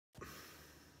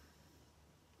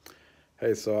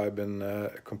Hey, so I've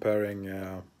been comparing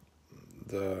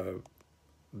the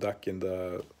DAC in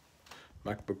the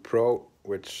MacBook Pro,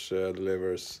 which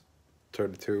delivers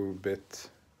 32-bit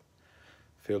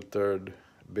filtered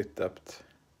bit depth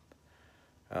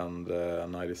and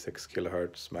 96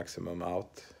 kilohertz maximum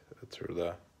out through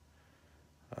the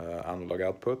analog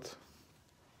output.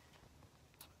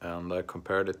 And I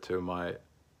compared it to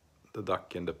the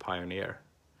DAC in the Pioneer,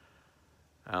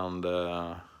 and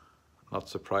not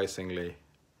surprisingly,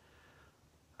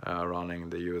 running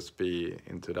the USB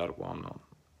into that one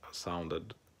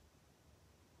sounded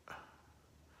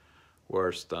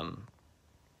worse than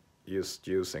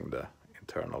using the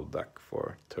internal DAC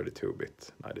for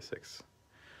 32-bit 96.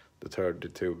 The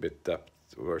 32-bit depth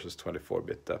versus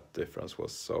 24-bit depth difference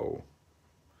was so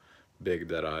big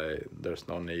that there's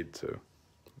no need to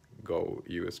go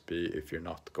USB if you're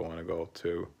not going to go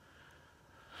to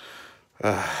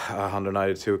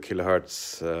 192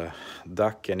 kilohertz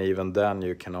DAC, and even then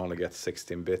you can only get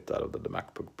 16-bit out of the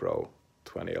MacBook Pro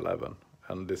 2011,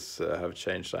 and this have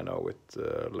changed, I know, with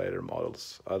later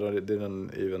models. I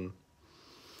didn't even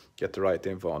get the right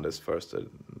info on this first.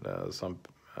 Some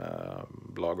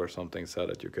blog or something said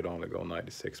that you could only go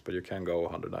 96, but you can go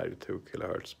 192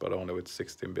 kilohertz, but only with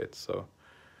 16 bits, so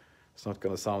it's not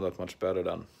going to sound that much better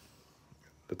than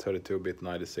the 32-bit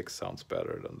 96 sounds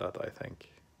better than that, I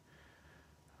think.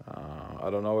 I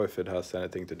don't know if it has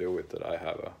anything to do with that I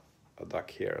have a DAC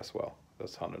here as well.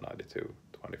 That's 192,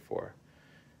 24.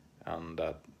 And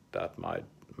that might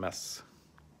mess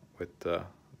with the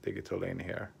digital in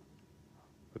here,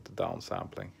 with the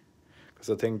downsampling. Because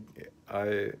I think,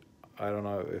 I don't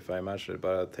know if I mentioned it,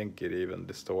 but I think it even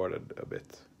distorted a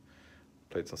bit.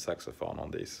 Played some saxophone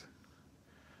on these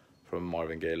from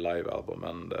Marvin Gaye live album,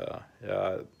 and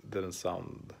yeah, it didn't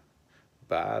sound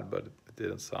bad, but it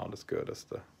didn't sound as good as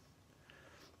the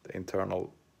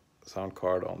internal sound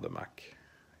card on the Mac,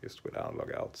 used with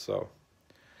analog out. So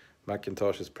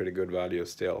Macintosh is pretty good value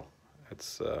still.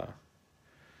 It's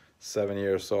 7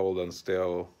 years old, and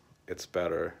still it's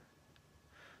better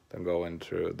than going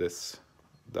through this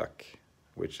DAC,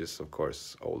 which is of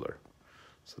course older.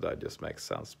 So that just makes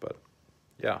sense, but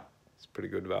yeah, it's pretty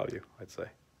good value, I'd say.